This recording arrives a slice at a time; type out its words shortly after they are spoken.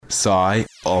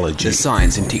Sciology, the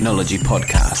Science and Technology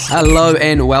Podcast. Hello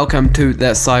and welcome to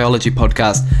the Sciology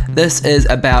Podcast. This is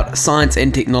about science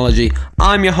and technology.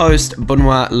 I'm your host,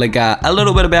 Benoit Lagar. A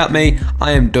little bit about me,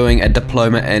 I am doing a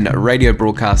diploma in radio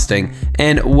broadcasting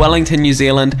in Wellington, New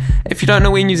Zealand. If you don't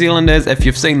know where New Zealand is, if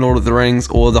you've seen Lord of the Rings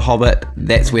or The Hobbit,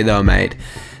 that's where they were made.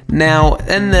 Now,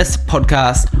 in this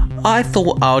podcast, I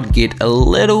thought I would get a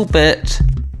little bit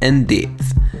in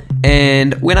depth.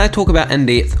 And when I talk about in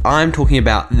depth, I'm talking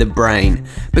about the brain,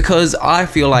 because I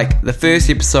feel like the first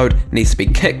episode needs to be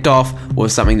kicked off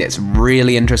with something that's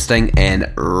really interesting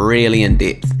and really in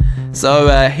depth.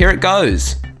 So here it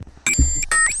goes.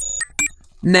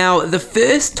 Now, the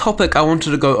first topic I wanted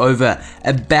to go over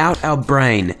about our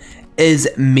brain is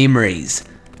memories.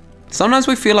 Sometimes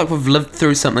we feel like we've lived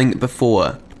through something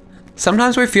before.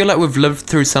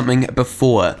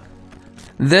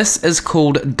 This is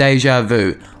called deja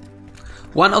vu.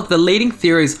 One of the leading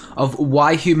theories of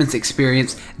why humans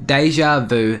experience deja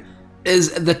vu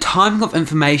is the timing of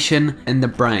information in the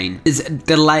brain is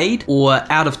delayed or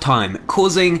out of time,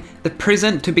 causing the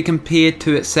present to be compared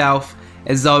to itself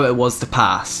as though it was the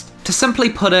past. To simply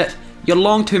put it, your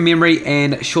long-term memory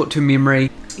and short-term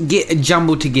memory get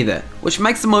jumbled together, which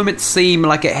makes the moment seem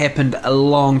like it happened a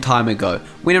long time ago,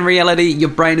 when in reality your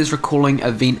brain is recalling an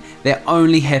event that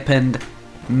only happened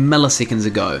milliseconds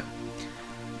ago.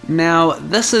 Now,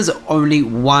 this is only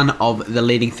one of the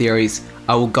leading theories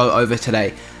I will go over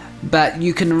today, but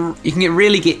you can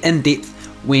really get in depth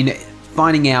when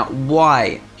finding out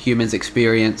why humans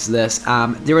experience this.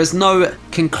 There is no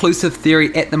conclusive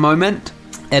theory at the moment.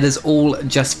 It is all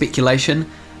just speculation,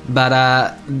 but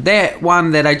that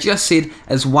one that I just said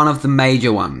is one of the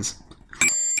major ones.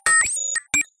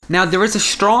 Now, there is a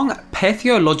strong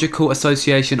pathological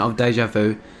association of deja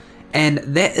vu, and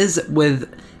that is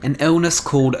with an illness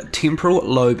called temporal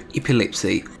lobe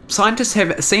epilepsy. Scientists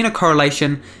have seen a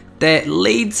correlation that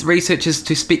leads researchers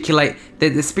to speculate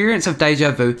that the experience of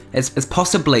deja vu is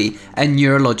possibly a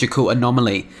neurological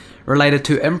anomaly related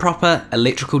to improper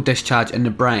electrical discharge in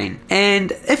the brain.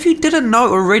 And if you didn't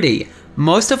know already,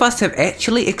 most of us have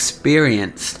actually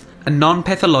experienced a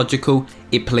non-pathological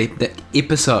epileptic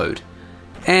episode.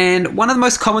 And one of the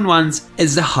most common ones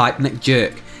is the hypnic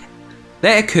jerk.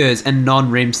 That occurs in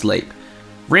non-REM sleep.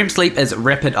 REM sleep is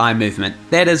rapid eye movement.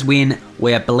 That is when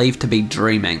we are believed to be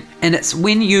dreaming. And it's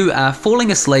when you are falling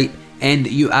asleep and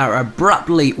you are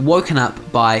abruptly woken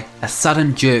up by a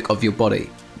sudden jerk of your body.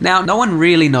 Now, no one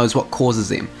really knows what causes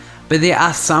them, but there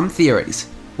are some theories,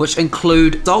 which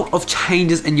include the result of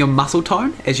changes in your muscle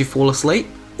tone as you fall asleep,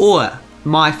 or,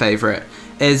 my favourite,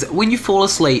 is when you fall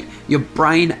asleep, your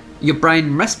brain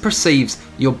misperceives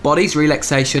your body's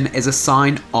relaxation as a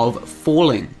sign of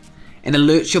falling and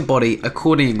alerts your body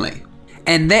accordingly.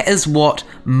 And that is what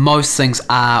most things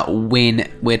are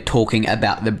when we're talking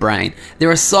about the brain. There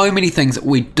are so many things that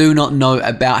we do not know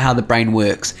about how the brain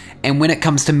works, and when it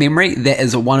comes to memory, that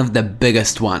is one of the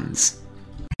biggest ones.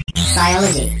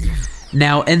 Sciology.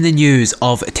 Now, in the news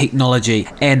of technology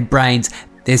and brains,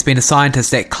 there's been a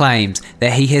scientist that claims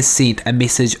that he has sent a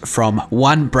message from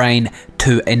one brain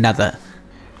to another.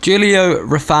 Giulio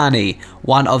Raffani,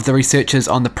 one of the researchers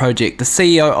on the project, the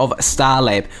CEO of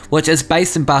Starlab, which is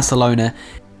based in Barcelona,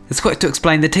 is quick to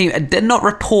explain the team did not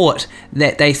report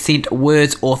that they sent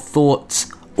words or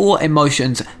thoughts or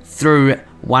emotions through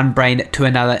one brain to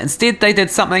another. Instead, they did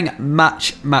something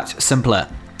much simpler.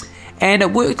 And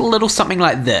it worked a little something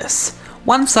like this.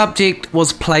 One subject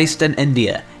was placed in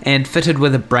India and fitted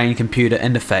with a brain-computer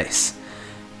interface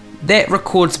that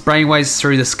records brainwaves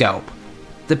through the scalp.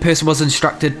 The person was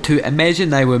instructed to imagine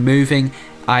they were moving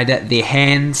either their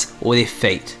hands or their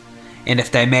feet. And if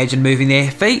they imagined moving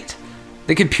their feet,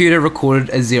 the computer recorded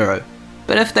a 0.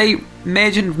 But if they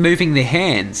imagined moving their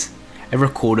hands, it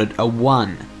recorded a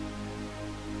 1.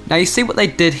 Now you see what they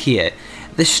did here.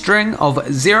 The string of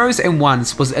zeros and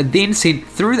ones was then sent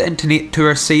through the internet to a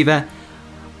receiver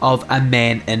of a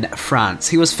man in France.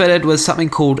 He was fitted with something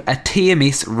called a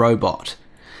TMS robot.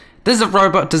 This is a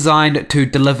robot designed to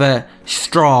deliver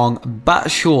strong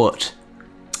but short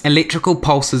electrical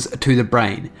pulses to the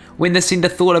brain. When the sender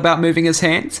thought about moving his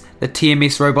hands, the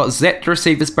TMS robot zapped the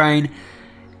receiver's brain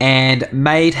and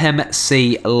made him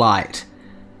see light.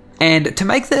 And to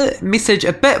make the message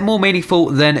a bit more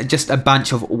meaningful than just a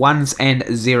bunch of ones and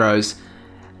zeros,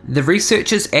 the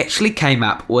researchers actually came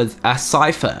up with a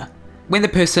cipher. When the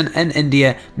person in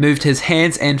India moved his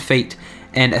hands and feet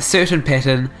in a certain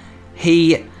pattern,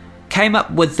 he came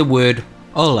up with the word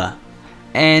Ola,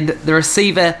 and the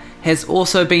receiver has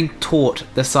also been taught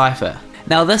the cipher.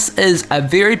 Now this is a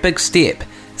very big step,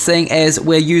 seeing as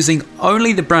we're using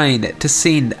only the brain to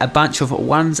send a bunch of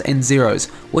ones and zeros,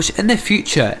 which in the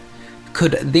future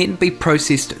could then be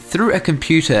processed through a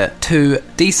computer to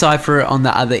decipher it on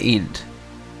the other end.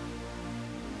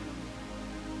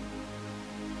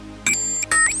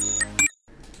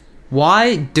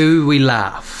 Why do we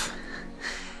laugh?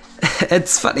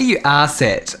 It's funny you ask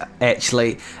that,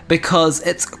 actually, because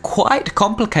it's quite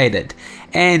complicated,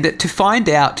 and to find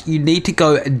out you need to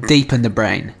go deep in the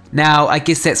brain. Now, I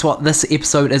guess that's what this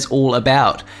episode is all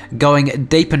about, going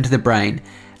deep into the brain.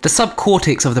 The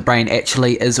subcortex of the brain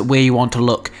actually is where you want to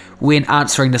look when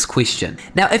answering this question.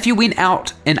 Now, if you went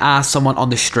out and asked someone on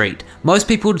the street, most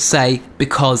people would say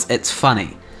because it's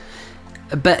funny.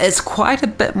 But it's quite a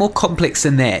bit more complex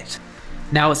than that.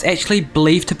 Now, it's actually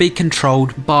believed to be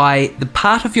controlled by the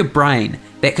part of your brain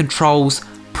that controls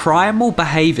primal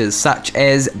behaviors such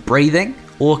as breathing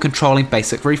or controlling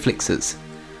basic reflexes.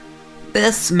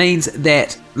 This means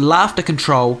that laughter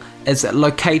control is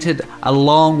located a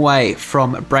long way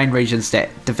from brain regions that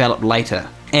develop later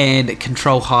and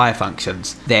control higher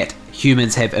functions that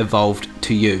humans have evolved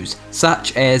to use,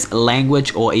 such as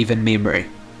language or even memory.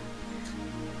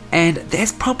 And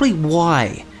that's probably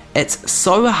why it's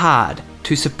so hard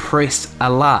to suppress a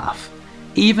laugh,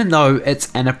 even though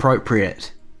it's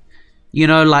inappropriate. You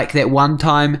know, like that one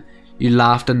time you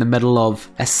laughed in the middle of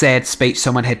a sad speech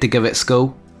someone had to give at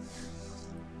school?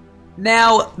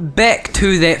 Now, back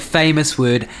to that famous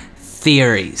word,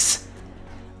 theories.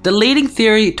 The leading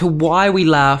theory to why we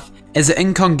laugh is the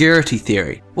incongruity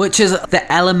theory, which is the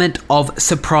element of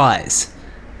surprise.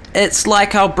 It's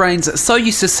like our brains are so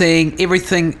used to seeing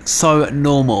everything so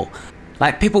normal,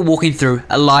 like people walking through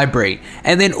a library,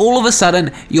 and then all of a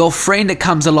sudden your friend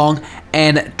comes along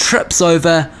and trips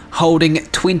over holding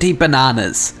 20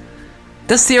 bananas.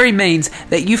 This theory means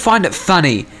that you find it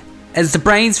funny as the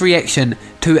brain's reaction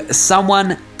to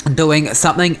someone doing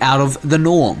something out of the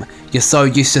norm. You're so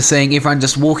used to seeing everyone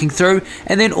just walking through,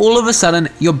 and then all of a sudden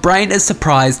your brain is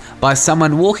surprised by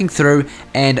someone walking through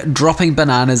and dropping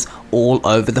bananas all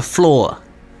over the floor.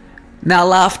 Now,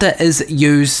 laughter is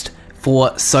used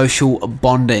for social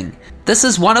bonding. This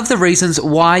is one of the reasons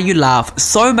why you laugh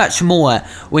so much more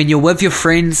when you're with your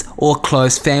friends or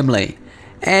close family,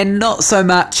 and not so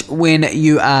much when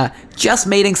you are just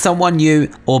meeting someone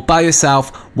new or by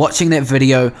yourself watching that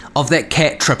video of that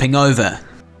cat tripping over.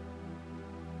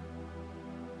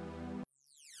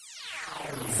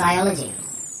 Sciology.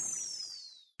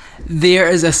 There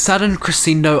is a sudden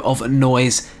crescendo of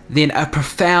noise, then a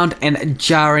profound and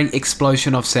jarring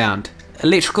explosion of sound,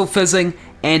 electrical fizzing,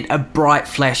 and a bright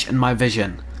flash in my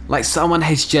vision, like someone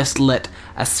has just lit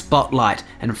a spotlight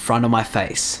in front of my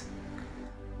face.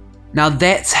 Now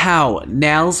that's how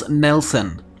Niels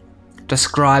Nielsen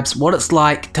describes what it's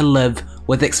like to live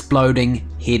with exploding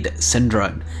head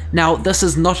syndrome. Now, this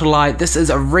is not a lie, this is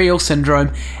a real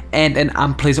syndrome and an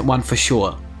unpleasant one for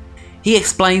sure. He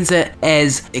explains it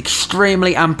as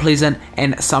extremely unpleasant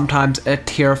and sometimes a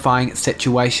terrifying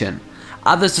situation.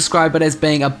 Others describe it as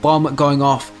being a bomb going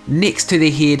off next to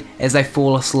their head as they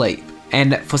fall asleep.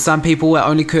 And for some people it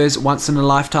only occurs once in a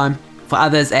lifetime, for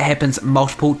others it happens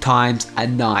multiple times a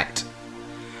night.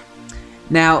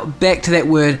 Now, back to that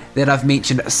word that I've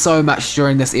mentioned so much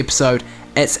during this episode,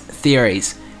 it's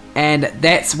theories. And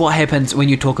that's what happens when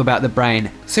you talk about the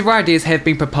brain. Several ideas have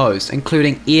been proposed,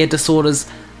 including ear disorders,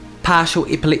 partial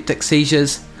epileptic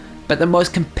seizures, but the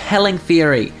most compelling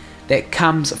theory that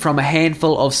comes from a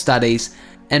handful of studies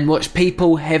in which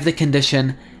people have the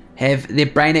condition have their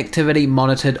brain activity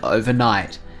monitored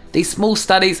overnight. These small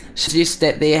studies suggest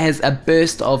that there has a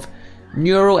burst of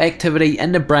neural activity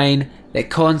in the brain that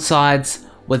coincides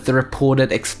with the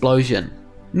reported explosion.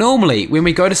 Normally, when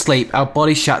we go to sleep, our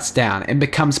body shuts down and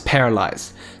becomes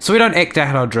paralyzed, so we don't act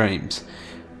out our dreams.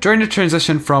 During the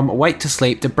transition from wake to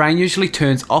sleep, the brain usually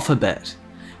turns off a bit.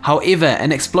 However,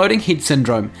 in exploding head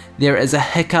syndrome, there is a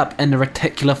hiccup in the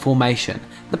reticular formation,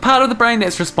 the part of the brain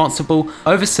that's responsible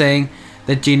overseeing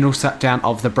the general shutdown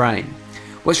of the brain,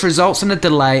 which results in a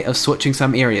delay of switching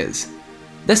some areas.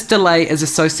 This delay is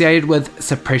associated with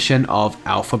suppression of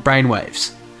alpha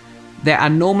brainwaves that are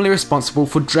normally responsible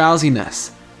for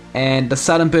drowsiness, and the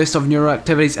sudden burst of neural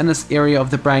activities in this area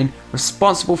of the brain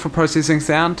responsible for processing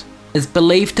sound is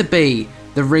believed to be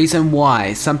the reason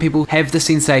why some people have the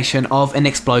sensation of an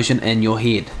explosion in your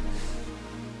head.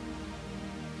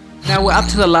 Now we're up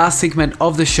to the last segment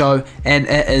of the show, and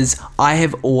it is I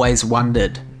Have Always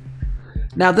Wondered.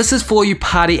 Now this is for you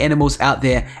party animals out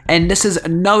there, and this is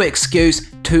no excuse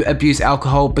to abuse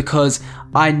alcohol because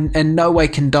I in no way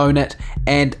condone it,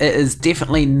 and it is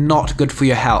definitely not good for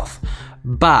your health.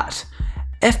 But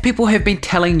If people have been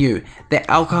telling you that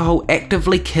alcohol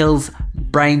actively kills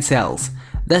brain cells,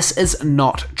 this is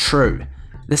not true.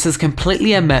 This is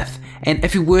completely a myth, and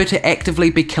if you were to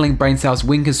actively be killing brain cells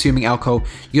when consuming alcohol,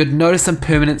 you'd notice some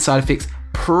permanent side effects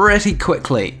pretty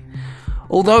quickly.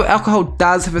 Although alcohol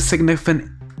does have a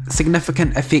significant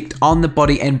effect on the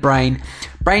body and brain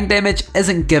damage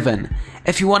isn't given.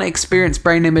 If you want to experience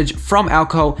brain damage from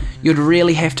alcohol, you'd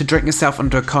really have to drink yourself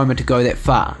into a coma to go that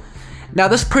far. Now,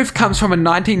 this proof comes from a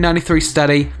 1993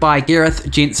 study by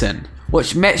Gareth Jensen,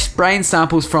 which matched brain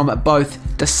samples from both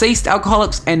deceased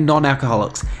alcoholics and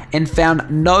non-alcoholics and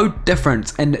found no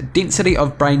difference in density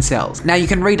of brain cells. Now, you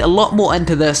can read a lot more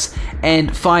into this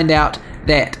and find out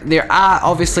that there are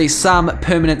obviously some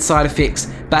permanent side effects,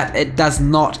 but it does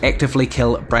not actively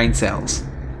kill brain cells.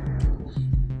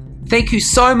 Thank you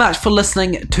so much for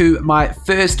listening to my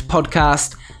first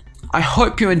podcast. I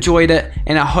hope you enjoyed it,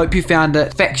 and I hope you found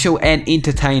it factual and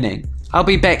entertaining. I'll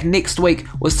be back next week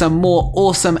with some more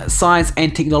awesome science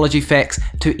and technology facts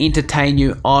to entertain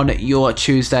you on your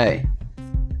Tuesday.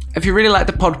 If you really like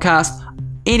the podcast,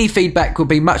 any feedback would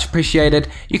be much appreciated.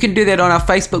 You can do that on our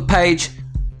Facebook page.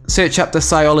 Search up the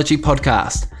Sciology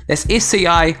podcast. That's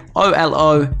SCIOLOGY.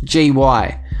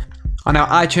 On our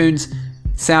iTunes,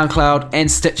 SoundCloud and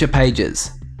Stitcher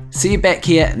pages. See you back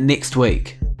here next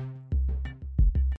week.